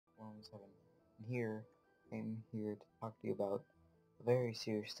7. And here, I'm here to talk to you about a very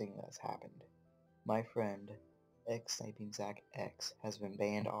serious thing that's happened. My friend, X has been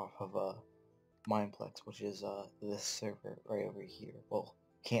banned off of mineplex, which is this server right over here. Well,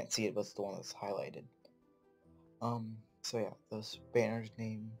 can't see it, but it's the one that's highlighted. So yeah, this banner's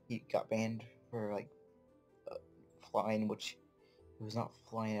name, he got banned for like flying, which he was not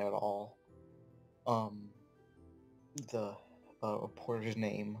flying at all. The reporter's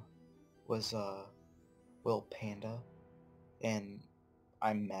name was willpanda, and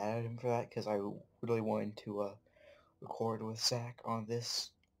I'm mad at him for that because I really wanted to record with Zach on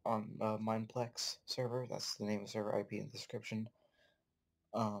mineplex server. That's the name of the server, IP in the description.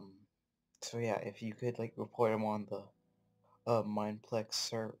 So yeah, if you could like report him on the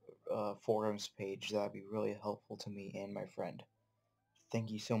mineplex forums page, that'd be really helpful to me and my friend. Thank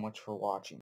you so much for watching.